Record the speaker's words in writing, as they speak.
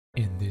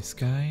In this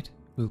guide,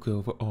 we'll go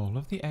over all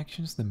of the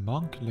actions the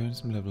monk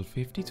learns from level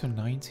 50 to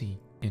 90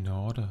 in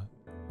order.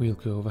 We'll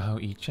go over how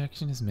each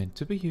action is meant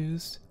to be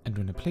used and,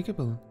 when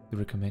applicable, the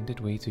recommended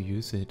way to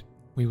use it.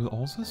 We will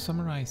also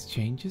summarize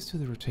changes to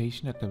the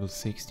rotation at level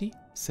 60,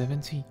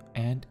 70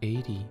 and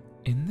 80.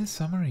 In the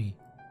summary,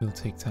 we'll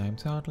take time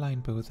to outline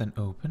both an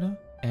opener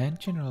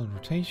and general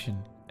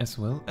rotation, as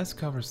well as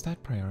cover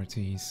stat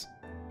priorities.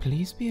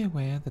 Please be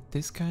aware that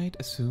this guide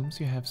assumes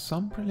you have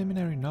some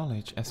preliminary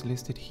knowledge as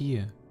listed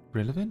here.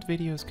 Relevant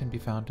videos can be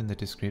found in the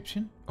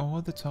description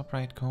or the top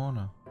right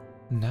corner.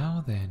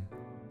 Now then,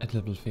 at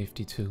level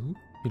 52,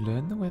 you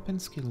learn the weapon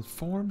skill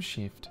Form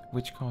Shift,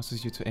 which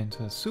causes you to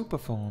enter a super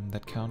form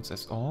that counts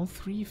as all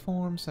 3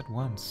 forms at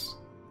once.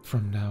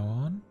 From now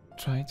on,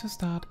 try to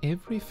start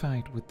every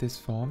fight with this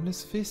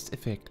Formless Fist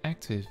effect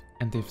active,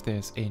 and if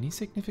there's any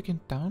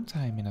significant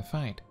downtime in a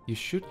fight, you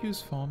should use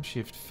Form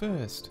Shift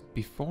first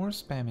before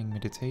spamming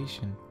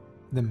meditation.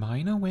 The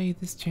minor way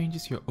this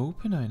changes your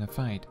opener in a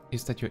fight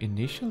is that your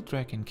initial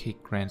Dragon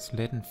Kick grants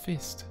Leaden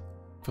Fist.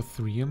 For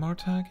 3 or more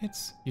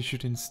targets, you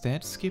should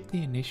instead skip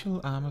the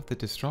initial arm of the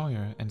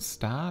destroyer and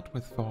start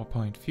with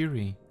 4-point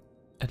Fury.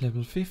 At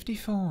level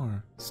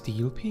 54,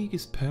 Steel Peak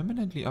is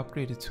permanently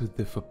upgraded to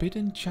the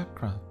Forbidden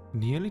Chakra,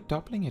 nearly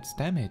doubling its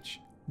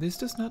damage. This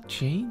does not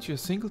change your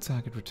single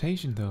target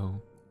rotation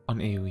though. On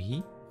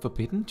AoE,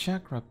 Forbidden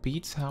Chakra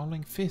beats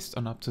Howling Fist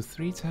on up to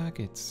 3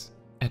 targets.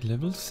 At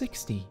level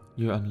 60,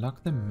 you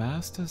unlock the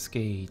Master's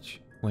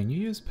Gauge. When you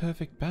use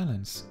Perfect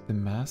Balance, the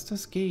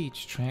Master's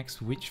Gauge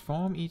tracks which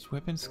form each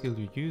weapon skill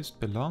you used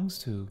belongs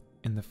to,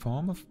 in the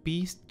form of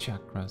Beast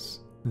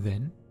Chakras.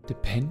 Then,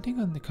 depending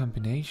on the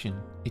combination,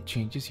 it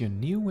changes your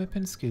new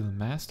weapon skill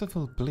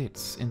Masterful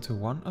Blitz into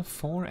one of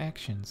 4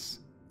 actions.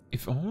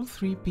 If all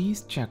 3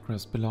 Beast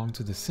Chakras belong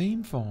to the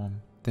same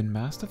form, then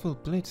Masterful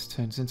Blitz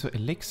turns into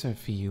Elixir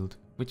Field,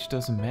 which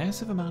does a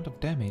massive amount of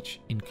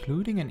damage,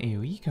 including an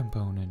AoE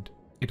component.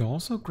 It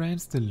also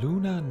grants the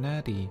Lunar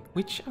Nadi,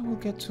 which I will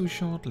get to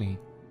shortly.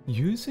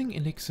 Using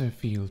Elixir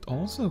Field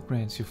also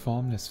grants you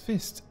Formless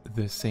Fist,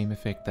 the same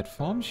effect that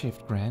Form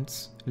Shift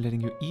grants,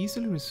 letting you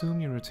easily resume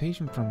your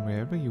rotation from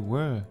wherever you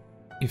were.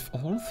 If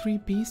all 3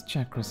 Beast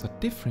Chakras are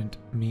different,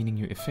 meaning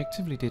you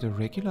effectively did a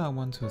regular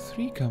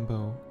 1-2-3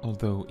 combo,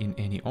 although in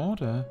any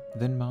order,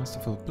 then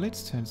Masterful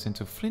Blitz turns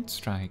into Flint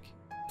Strike.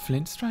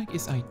 Flint Strike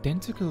is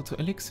identical to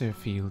Elixir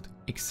Field,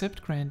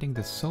 except granting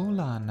the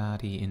Solar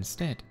Nadi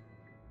instead.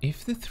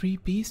 If the 3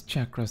 Beast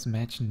Chakras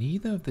match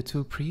neither of the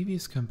 2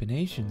 previous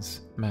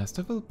combinations,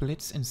 Masterful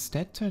Blitz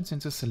instead turns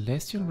into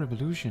Celestial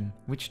Revolution,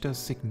 which does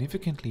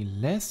significantly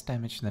less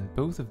damage than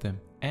both of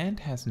them and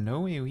has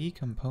no AoE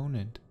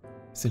component.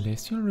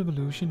 Celestial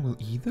Revolution will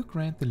either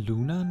grant the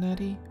Lunar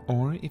Nadi,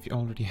 or if you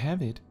already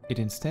have it, it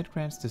instead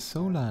grants the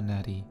Solar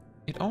Nadi.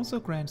 It also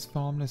grants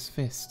Formless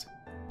Fist.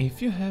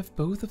 If you have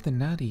both of the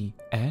Nadi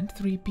and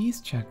 3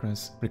 Beast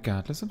Chakras,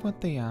 regardless of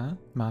what they are,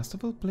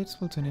 Masterful Blitz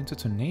will turn into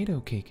Tornado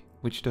Kick,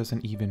 which does an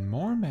even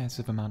more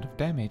massive amount of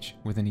damage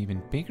with an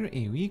even bigger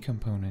AoE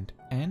component,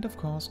 and of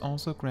course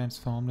also grants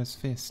Formless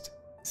Fist.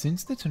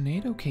 Since the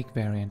Tornado Kick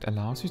variant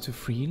allows you to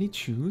freely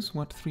choose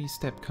what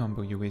 3-step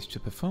combo you wish to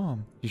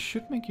perform, you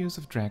should make use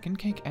of Dragon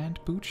Kick and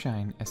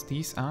Bootshine, as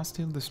these are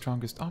still the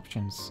strongest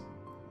options.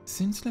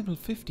 Since level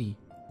 50,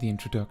 the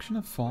introduction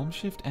of Form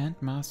Shift and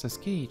Master's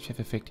Gauge have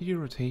affected your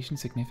rotation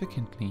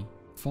significantly.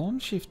 Form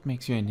Shift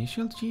makes your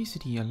initial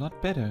GCD a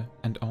lot better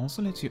and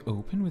also lets you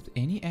open with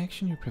any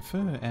action you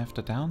prefer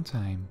after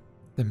downtime.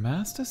 The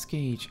Master's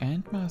Gauge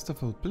and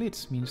Masterful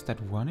Blitz means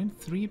that 1 in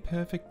 3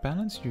 Perfect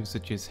Balance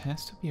usages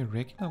has to be a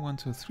regular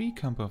 1-2-3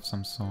 combo of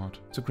some sort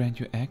to grant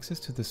you access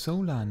to the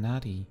Solar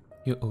Nadi.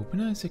 Your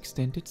opener is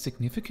extended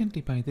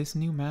significantly by this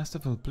new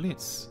Masterful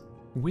Blitz.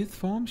 With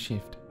Form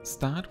Shift,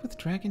 start with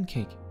Dragon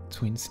Kick,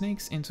 Twin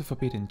Snakes into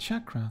Forbidden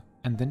Chakra,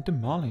 and then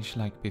demolish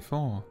like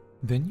before.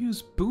 Then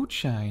use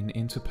Bootshine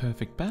into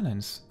Perfect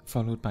Balance,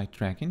 followed by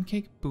Dragon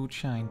Kick,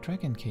 Bootshine,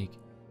 Dragon Kick.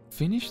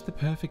 Finish the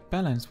Perfect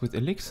Balance with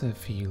Elixir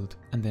Field,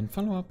 and then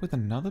follow up with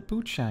another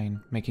Bootshine,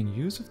 making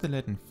use of the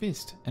Leaden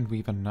Fist, and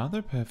weave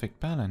another Perfect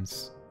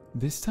Balance.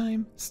 This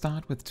time,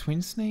 start with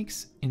Twin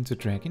Snakes into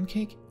Dragon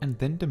Kick, and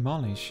then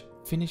demolish,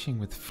 finishing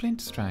with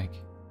Flint Strike.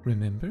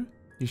 Remember,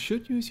 you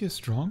should use your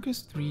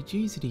strongest 3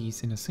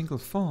 GCDs in a single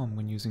form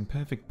when using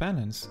Perfect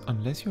Balance,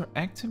 unless you're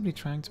actively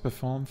trying to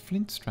perform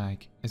Flint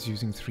Strike, as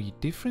using 3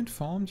 different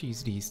form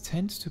GCDs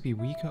tends to be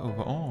weaker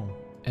overall.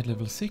 At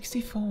level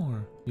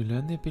 64, you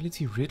learn the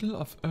ability Riddle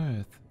of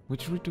Earth,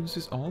 which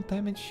reduces all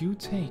damage you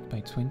take by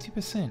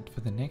 20%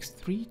 for the next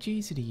 3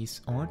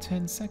 GCDs or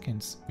 10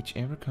 seconds,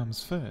 whichever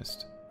comes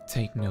first.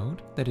 Take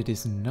note that it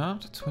is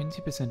not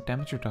 20%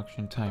 damage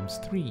reduction times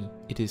 3,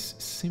 it is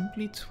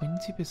simply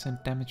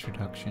 20% damage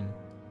reduction.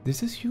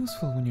 This is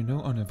useful when you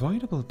know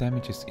unavoidable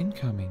damage is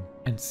incoming,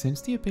 and since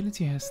the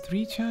ability has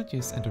 3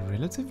 charges and a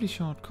relatively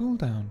short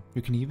cooldown,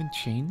 you can even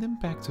chain them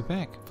back to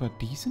back for a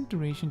decent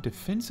duration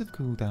defensive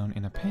cooldown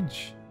in a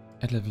pinch.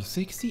 At level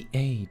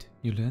 68,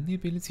 you learn the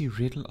ability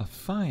Riddle of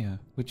Fire,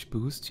 which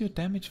boosts your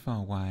damage for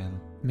a while.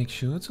 Make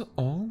sure to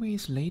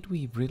always late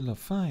weave Riddle of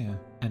Fire,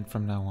 and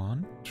from now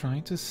on, try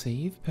to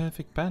save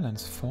Perfect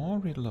Balance for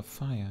Riddle of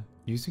Fire,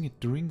 using it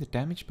during the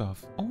damage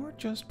buff or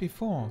just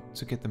before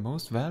to get the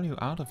most value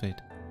out of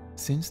it.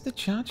 Since the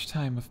charge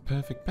time of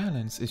Perfect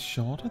Balance is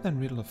shorter than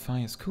Riddle of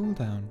Fire's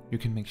cooldown, you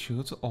can make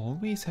sure to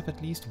always have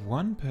at least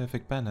one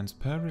Perfect Balance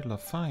per Riddle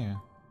of Fire.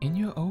 In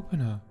your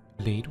opener,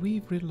 late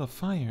weave Riddle of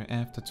Fire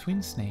after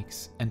Twin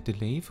Snakes and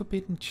delay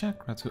Forbidden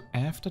Chakra to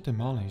after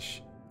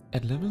Demolish.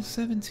 At level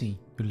 70,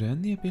 you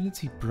learn the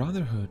ability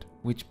Brotherhood,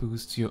 which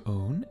boosts your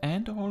own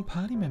and all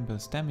party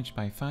members' damage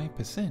by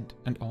 5%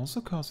 and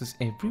also causes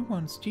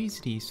everyone's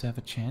GCDs to have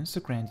a chance to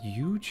grant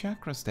you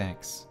chakra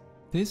stacks.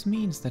 This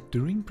means that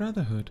during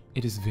Brotherhood,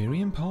 it is very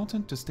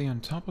important to stay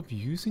on top of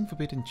using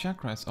Forbidden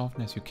Chakra as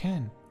often as you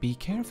can. Be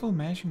careful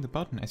mashing the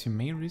button as you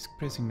may risk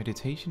pressing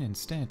Meditation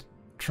instead.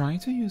 Try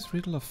to use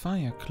Riddle of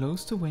Fire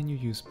close to when you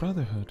use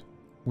Brotherhood.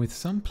 With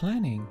some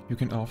planning, you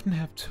can often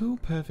have 2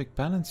 Perfect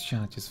Balance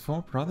charges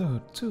for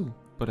Brotherhood too,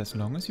 but as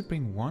long as you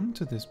bring 1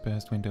 to this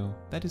burst window,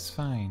 that is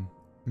fine.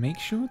 Make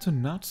sure to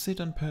not sit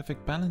on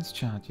Perfect Balance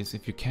charges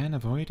if you can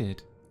avoid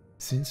it.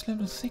 Since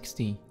level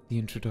 60, the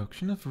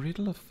introduction of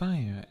Riddle of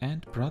Fire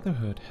and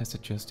Brotherhood has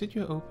adjusted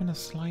your opener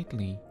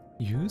slightly.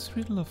 Use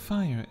Riddle of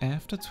Fire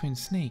after Twin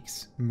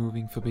Snakes,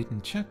 moving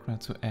Forbidden Chakra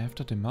to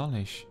after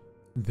Demolish.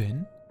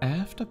 Then,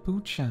 after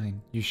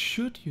Bootshine, you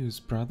should use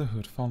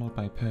Brotherhood followed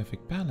by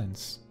Perfect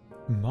Balance.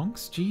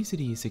 Monk's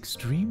GCD is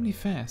extremely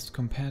fast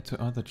compared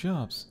to other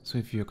jobs, so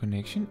if your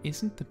connection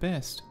isn't the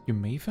best, you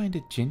may find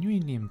it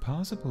genuinely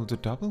impossible to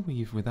double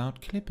weave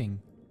without clipping.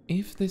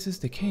 If this is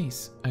the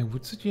case, I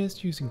would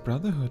suggest using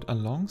Brotherhood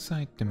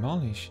alongside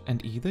Demolish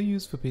and either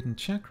use Forbidden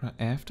Chakra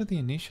after the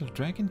initial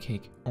Dragon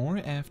Kick or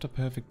after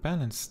Perfect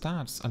Balance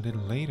starts a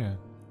little later.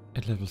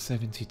 At level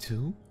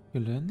 72, you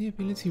learn the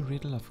ability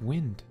Riddle of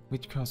Wind,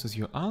 which causes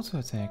your auto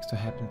attacks to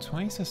happen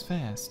twice as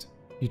fast.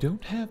 You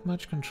don't have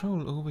much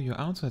control over your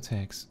auto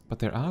attacks, but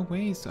there are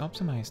ways to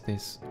optimize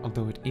this,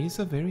 although it is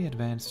a very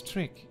advanced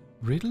trick.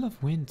 Riddle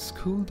of Wind's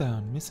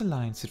cooldown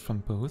misaligns it from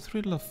both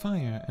Riddle of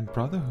Fire and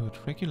Brotherhood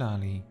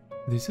regularly.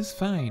 This is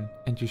fine,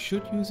 and you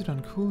should use it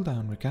on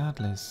cooldown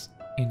regardless.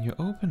 In your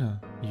opener,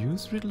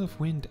 use Riddle of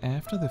Wind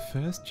after the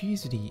first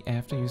GCD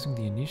after using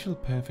the initial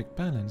Perfect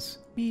Balance,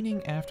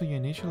 meaning after your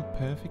initial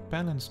Perfect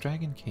Balance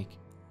Dragon Kick.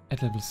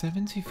 At level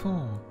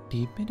 74,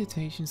 Deep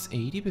Meditation's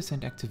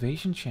 80%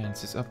 activation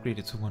chance is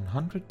upgraded to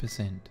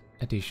 100%.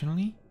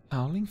 Additionally,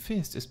 Howling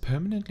Fist is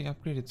permanently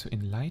upgraded to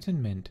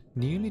Enlightenment,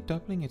 nearly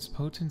doubling its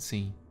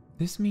potency.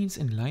 This means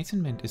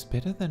Enlightenment is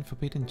better than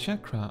Forbidden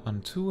Chakra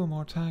on 2 or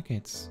more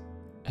targets.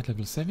 At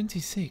level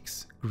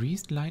 76,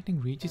 Greased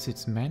Lightning reaches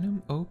its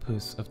Manum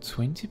Opus of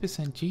 20%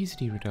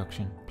 GCD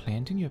reduction,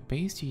 planting your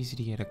base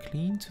GCD at a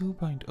clean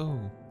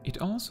 2.0.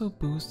 It also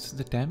boosts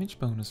the damage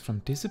bonus from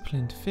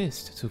Disciplined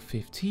Fist to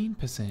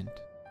 15%.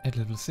 At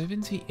level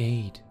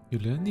 78, you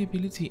learn the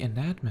ability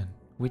Enadman,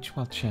 which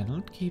while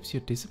channeled keeps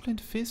your Disciplined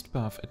Fist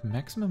buff at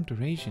maximum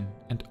duration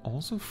and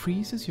also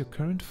freezes your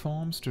current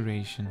form's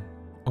duration.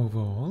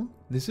 Overall,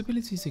 this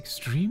ability is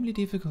extremely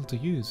difficult to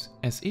use,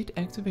 as it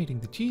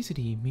activating the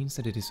GCD means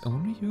that it is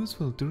only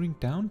useful during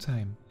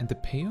downtime, and the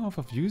payoff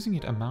of using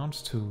it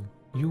amounts to: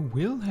 you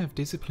will have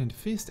Disciplined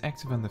Fist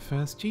active on the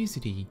first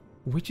GCD,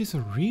 which is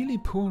a really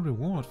poor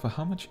reward for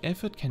how much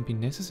effort can be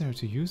necessary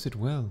to use it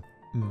well.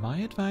 My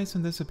advice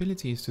on this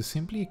ability is to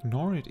simply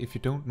ignore it if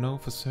you don't know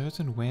for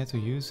certain where to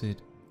use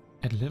it.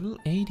 At level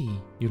 80,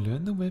 you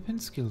learn the weapon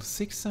skill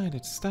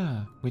Six-Sided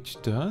Star,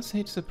 which does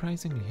hit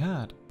surprisingly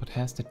hard, but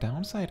has the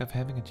downside of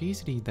having a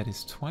GCD that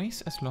is twice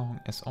as long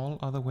as all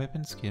other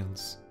weapon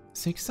skills.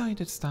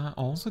 Six-Sided Star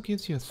also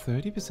gives you a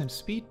 30%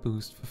 speed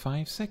boost for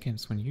 5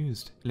 seconds when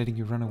used, letting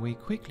you run away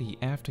quickly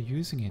after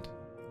using it.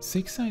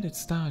 Six-Sided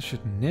Star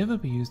should never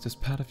be used as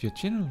part of your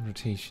general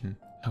rotation.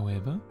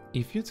 However,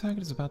 if your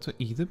target is about to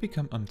either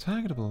become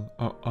untargetable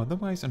or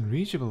otherwise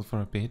unreachable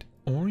for a bit,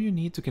 or you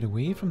need to get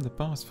away from the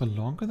boss for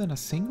longer than a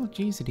single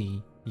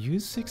GCD,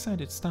 use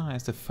Six-Sided Star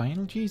as the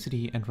final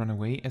GCD and run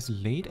away as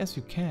late as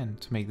you can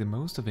to make the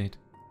most of it.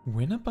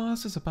 When a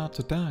boss is about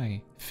to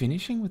die,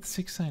 finishing with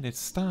Six-Sided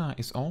Star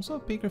is also a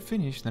bigger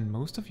finish than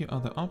most of your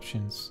other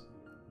options.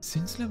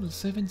 Since level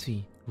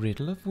 70,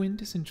 Riddle of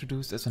Wind is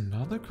introduced as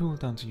another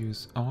cooldown to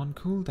use on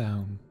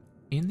cooldown.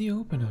 In the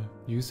opener,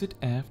 use it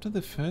after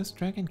the first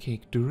Dragon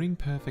Kick during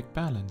Perfect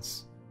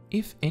Balance.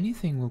 If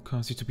anything will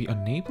cause you to be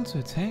unable to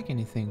attack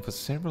anything for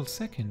several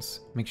seconds,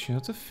 make sure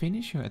to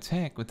finish your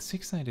attack with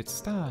Six-Sided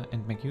Star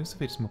and make use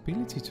of its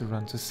mobility to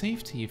run to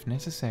safety if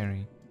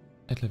necessary.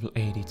 At level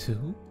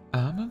 82,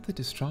 Arm of the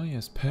Destroyer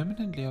is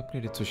permanently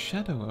upgraded to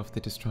Shadow of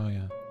the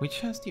Destroyer, which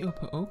has the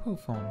Opo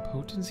form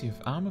potency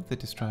of Arm of the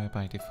Destroyer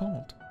by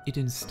default. It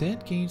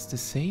instead gains the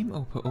same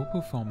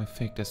Opo form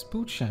effect as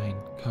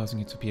Bootshine, causing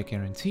it to be a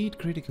guaranteed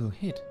critical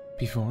hit.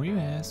 Before you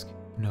ask,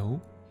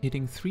 no,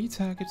 hitting 3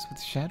 targets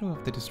with Shadow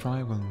of the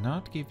Destroyer will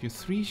not give you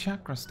 3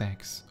 chakra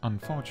stacks,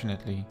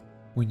 unfortunately.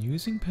 When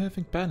using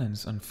Perfect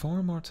Balance on 4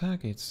 or more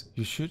targets,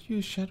 you should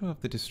use Shadow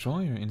of the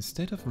Destroyer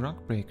instead of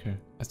Rockbreaker,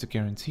 as the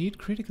guaranteed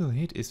critical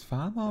hit is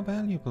far more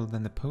valuable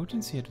than the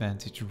potency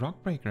advantage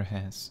Rockbreaker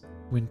has.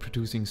 When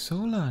producing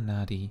Solar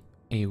Nadi,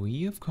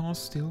 AoE of course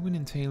still will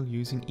entail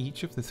using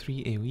each of the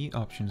 3 AoE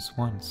options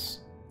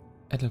once.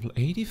 At level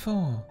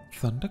 84,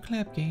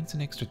 Thunderclap gains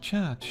an extra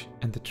charge,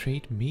 and the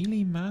trait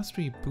Melee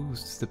Mastery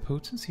boosts the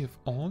potency of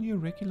all your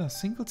regular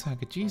single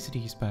target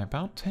GCDs by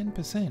about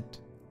 10%.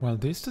 While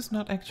this does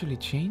not actually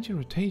change your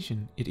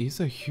rotation, it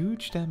is a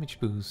huge damage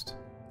boost.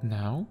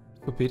 Now,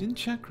 Forbidden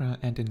Chakra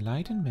and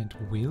Enlightenment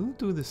will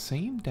do the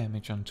same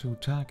damage on 2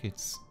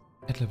 targets.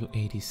 At level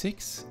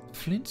 86,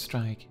 Flint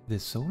Strike, the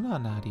Solar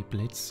Nadi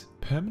Blitz,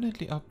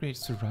 permanently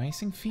upgrades to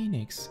Rising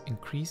Phoenix,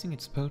 increasing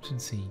its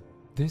potency.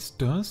 This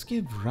does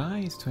give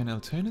rise to an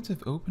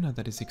alternative opener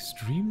that is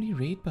extremely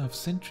raid buff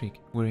centric,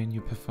 wherein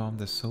you perform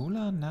the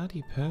Solar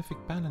Nadi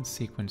Perfect Balance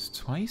sequence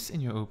twice in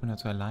your opener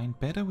to align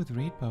better with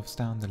raid buffs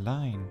down the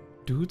line.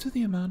 Due to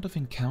the amount of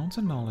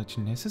encounter knowledge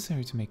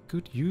necessary to make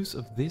good use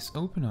of this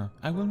opener,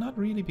 I will not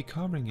really be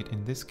covering it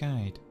in this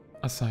guide.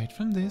 Aside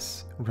from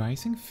this,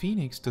 Rising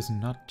Phoenix does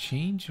not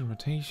change your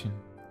rotation.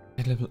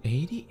 At level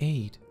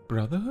 88,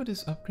 Brotherhood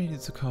is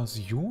upgraded to cause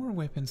your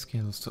weapon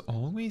skills to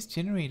always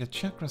generate a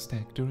chakra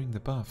stack during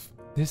the buff.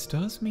 This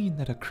does mean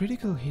that a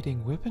critical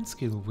hitting weapon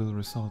skill will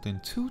result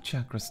in 2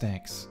 chakra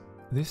stacks.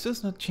 This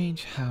does not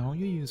change how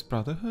you use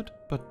Brotherhood,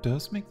 but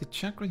does make the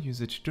chakra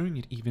usage during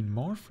it even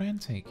more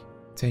frantic.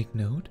 Take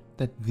note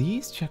that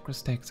these chakra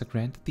stacks are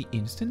granted the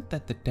instant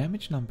that the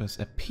damage numbers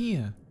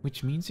appear,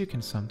 which means you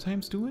can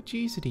sometimes do a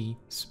GCD,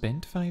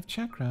 spend 5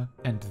 chakra,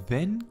 and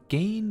then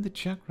gain the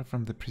chakra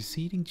from the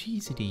preceding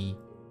GCD.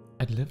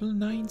 At level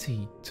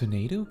 90,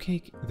 Tornado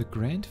Kick, the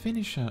grand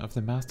finisher of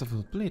the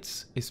Masterful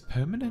Blitz, is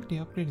permanently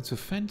upgraded to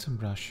Phantom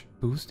Rush,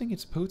 boosting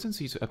its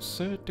potency to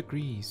absurd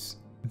degrees.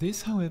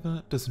 This,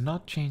 however, does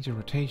not change your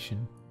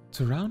rotation.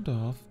 To round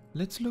off,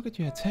 let's look at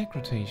your attack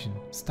rotation,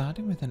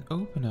 starting with an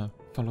opener,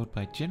 followed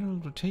by general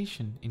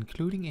rotation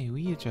including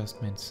AoE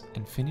adjustments,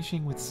 and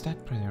finishing with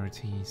stat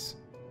priorities.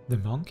 The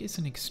Monk is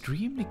an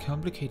extremely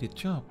complicated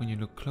job when you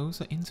look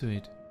closer into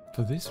it.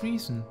 For this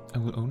reason, I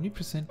will only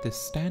present the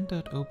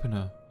standard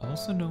opener,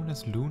 also known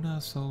as Lunar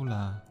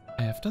Solar.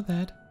 After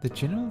that, the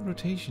general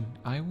rotation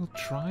I will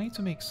try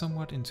to make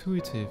somewhat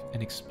intuitive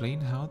and explain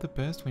how the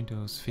burst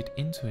windows fit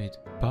into it.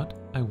 But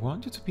I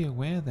want you to be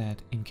aware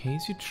that, in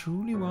case you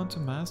truly want to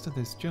master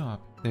this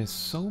job, there's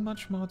so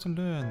much more to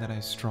learn that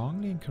I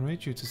strongly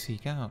encourage you to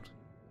seek out.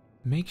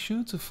 Make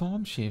sure to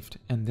form shift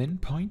and then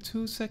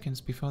 0.2 seconds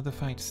before the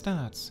fight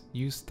starts,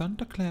 use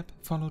Thunderclap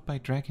followed by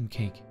Dragon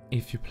Kick.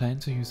 If you plan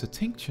to use a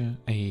tincture,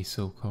 a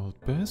so-called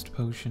burst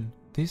potion,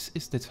 this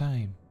is the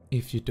time.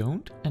 If you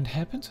don't and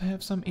happen to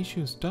have some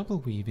issues double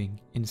weaving,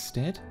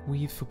 instead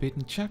weave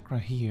Forbidden Chakra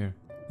here.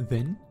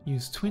 Then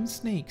use Twin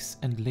Snakes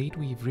and late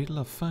weave Riddle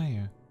of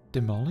Fire.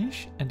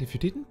 Demolish, and if you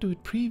didn't do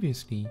it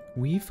previously,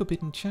 weave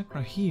Forbidden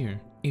Chakra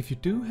here. If you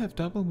do have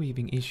double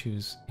weaving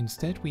issues,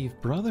 instead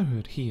weave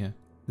Brotherhood here.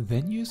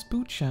 Then use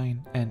Bootshine,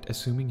 and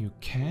assuming you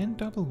can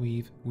double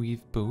weave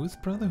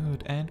both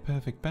Brotherhood and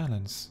Perfect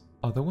Balance.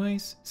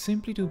 Otherwise,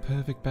 simply do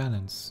Perfect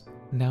Balance.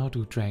 Now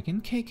do Dragon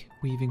Kick,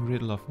 weaving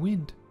Riddle of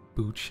Wind,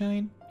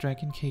 Bootshine,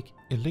 Dragon Kick,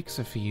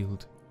 Elixir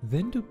Field.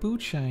 Then do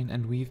Bootshine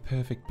and weave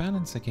Perfect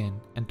Balance again,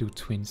 and do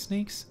Twin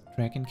Snakes,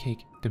 Dragon Kick,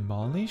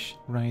 Demolish,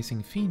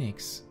 Rising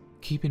Phoenix.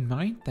 Keep in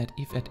mind that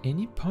if at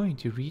any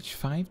point you reach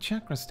 5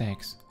 chakra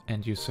stacks,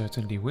 and you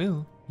certainly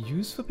will,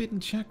 use Forbidden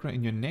Chakra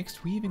in your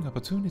next weaving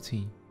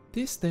opportunity.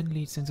 This then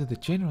leads into the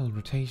general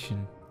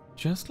rotation.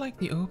 Just like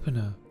the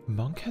opener,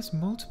 Monk has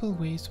multiple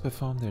ways to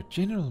perform their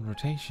general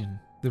rotation.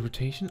 The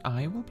rotation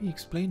I will be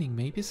explaining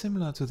may be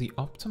similar to the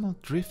optimal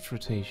drift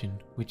rotation,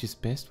 which is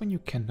best when you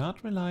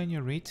cannot rely on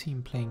your raid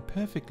team playing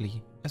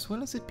perfectly, as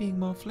well as it being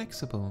more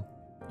flexible.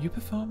 You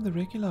perform the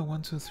regular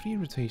 1-2-3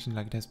 rotation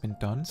like it has been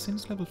done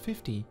since level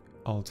 50,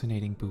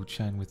 alternating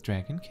Bootshine with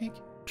Dragon Kick,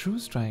 True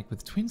Strike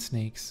with Twin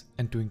Snakes,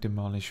 and doing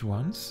Demolish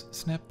once,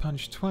 Snap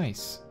Punch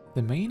twice.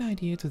 The main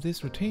idea to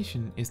this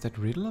rotation is that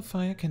Riddle of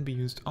Fire can be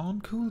used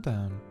on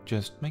cooldown,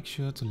 just make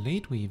sure to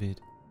late weave it.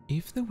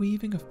 If the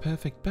weaving of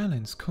Perfect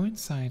Balance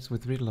coincides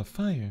with Riddle of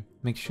Fire,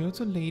 make sure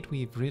to late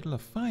weave Riddle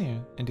of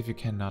Fire, and if you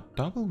cannot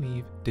double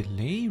weave,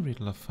 delay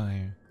Riddle of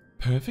Fire.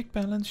 Perfect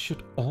Balance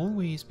should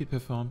always be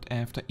performed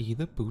after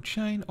either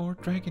Bootshine or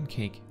Dragon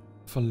Kick.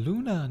 For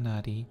Lunar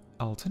Nadi,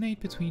 alternate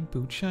between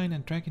Bootshine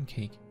and Dragon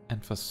Kick,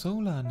 and for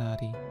Solar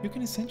Nadi, you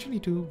can essentially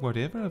do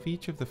whatever of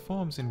each of the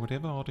forms in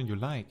whatever order you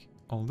like.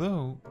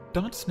 Although,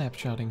 dot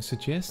snapshotting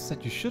suggests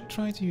that you should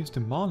try to use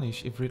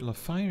Demolish if Riddle of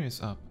Fire is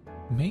up.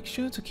 Make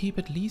sure to keep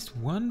at least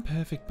one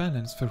Perfect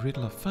Balance for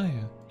Riddle of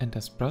Fire, and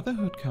as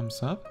Brotherhood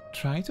comes up,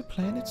 try to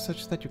plan it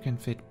such that you can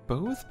fit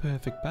both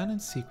Perfect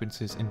Balance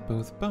sequences in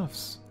both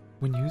buffs.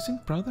 When using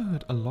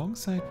Brotherhood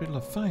alongside Riddle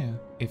of Fire,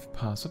 if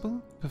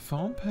possible,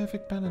 perform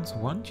Perfect Balance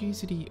 1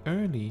 GCD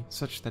early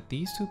such that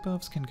these two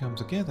buffs can come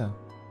together.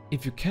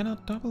 If you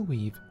cannot double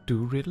weave,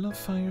 do Riddle of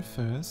Fire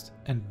first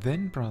and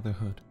then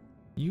Brotherhood.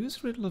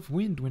 use Riddle of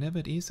Wind whenever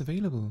it is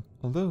available,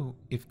 although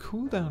if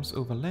cooldowns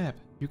overlap,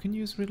 you can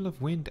use Riddle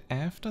of Wind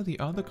after the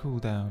other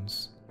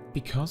cooldowns.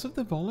 Because of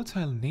the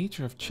volatile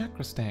nature of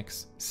chakra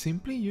stacks,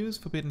 simply use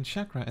Forbidden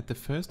Chakra at the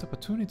first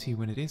opportunity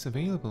when it is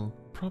available,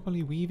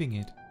 properly weaving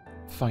it.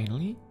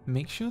 Finally,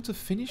 make sure to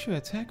finish your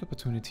attack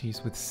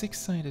opportunities with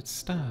 6-sided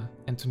star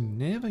and to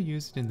never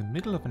use it in the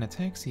middle of an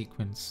attack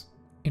sequence.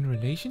 In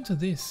relation to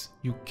this,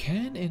 you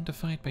can end a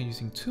fight by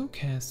using 2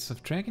 casts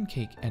of Dragon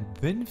Kick and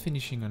then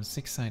finishing on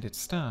 6-sided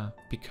star,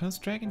 because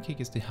Dragon Kick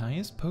is the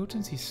highest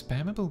potency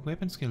spammable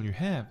weapon skill you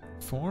have,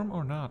 form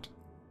or not.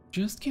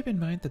 Just keep in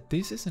mind that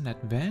this is an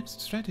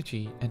advanced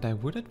strategy, and I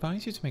would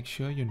advise you to make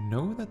sure you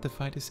know that the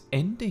fight is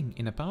ending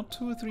in about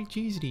 2 or 3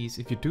 GCDs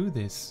if you do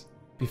this.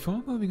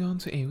 Before moving on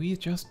to AoE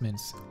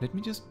adjustments, let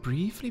me just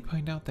briefly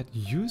point out that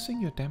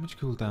using your damage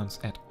cooldowns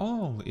at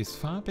all is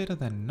far better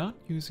than not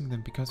using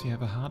them because you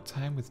have a hard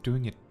time with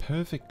doing it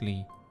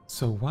perfectly.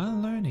 So while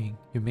learning,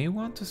 you may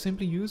want to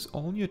simply use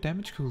all your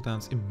damage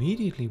cooldowns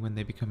immediately when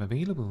they become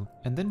available,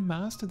 and then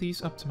master these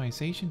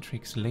optimization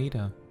tricks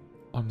later.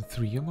 On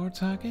 3 or more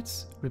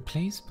targets,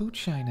 replace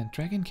Bootshine and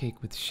Dragon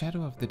Kick with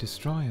Shadow of the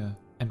Destroyer,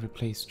 and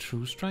replace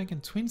True Strike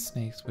and Twin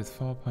Snakes with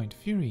 4-point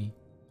Fury.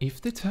 If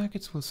the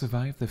targets will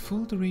survive the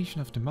full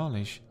duration of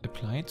Demolish,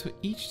 apply it to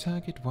each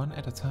target one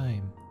at a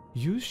time.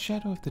 Use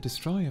Shadow of the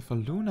Destroyer for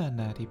Luna and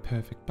Nadi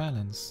perfect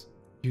balance.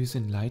 Use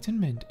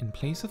Enlightenment in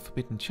place of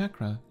Forbidden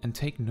Chakra and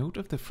take note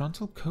of the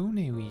frontal cone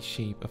AoE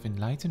shape of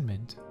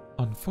Enlightenment.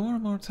 On 4 or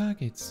more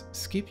targets,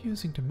 skip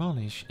using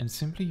Demolish and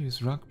simply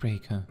use Rock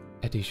Breaker.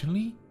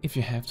 Additionally, if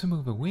you have to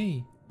move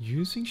away,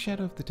 using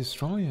Shadow of the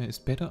Destroyer is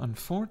better on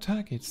 4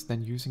 targets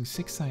than using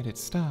 6-sided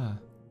star.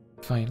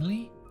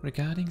 Finally,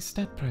 regarding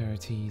stat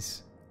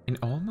priorities. In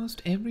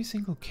almost every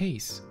single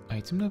case,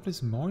 item level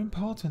is more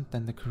important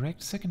than the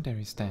correct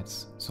secondary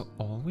stats, so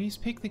always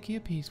pick the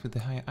gear piece with the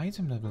higher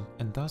item level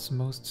and thus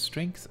most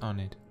strength on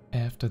it.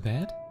 After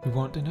that, we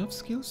want enough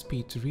skill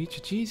speed to reach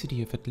a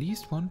GCD of at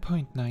least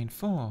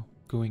 1.94.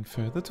 Going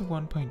further to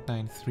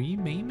 1.93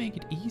 may make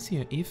it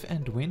easier if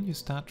and when you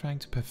start trying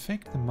to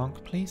perfect the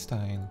monk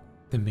playstyle.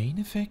 The main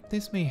effect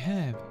this may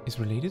have is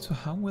related to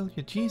how well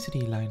your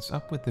GCD lines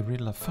up with the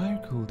Riddle of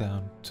Fire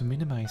cooldown to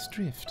minimize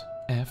drift.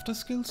 After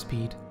skill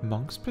speed,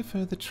 monks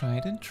prefer the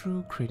tried and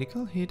true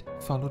critical hit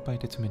followed by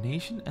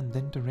determination and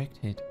then direct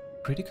hit.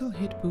 Critical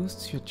hit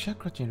boosts your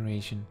chakra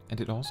generation, and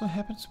it also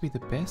happens to be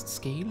the best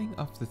scaling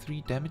of the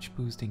 3 damage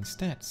boosting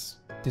stats.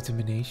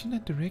 Determination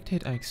and direct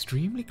hit are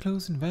extremely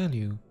close in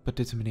value, but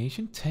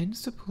determination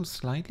tends to pull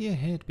slightly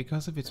ahead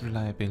because of its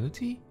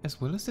reliability,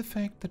 as well as the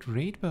fact that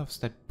raid buffs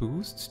that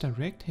boosts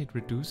direct hit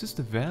reduces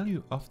the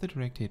value of the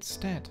direct hit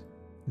stat.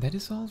 That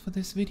is all for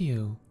this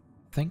video.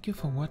 Thank you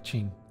for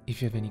watching.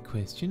 If you have any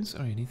questions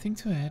or anything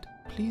to add,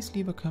 please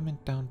leave a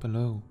comment down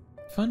below.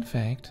 Fun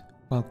fact: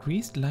 while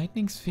Greased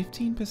Lightning's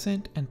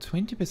 15% and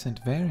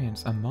 20%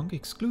 variants are monk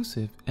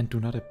exclusive and do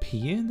not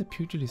appear in the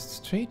Pugilist's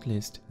trade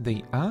list,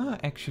 they are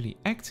actually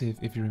active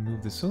if you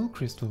remove the soul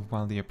crystal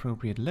while the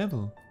appropriate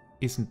level.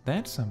 Isn't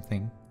that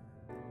something?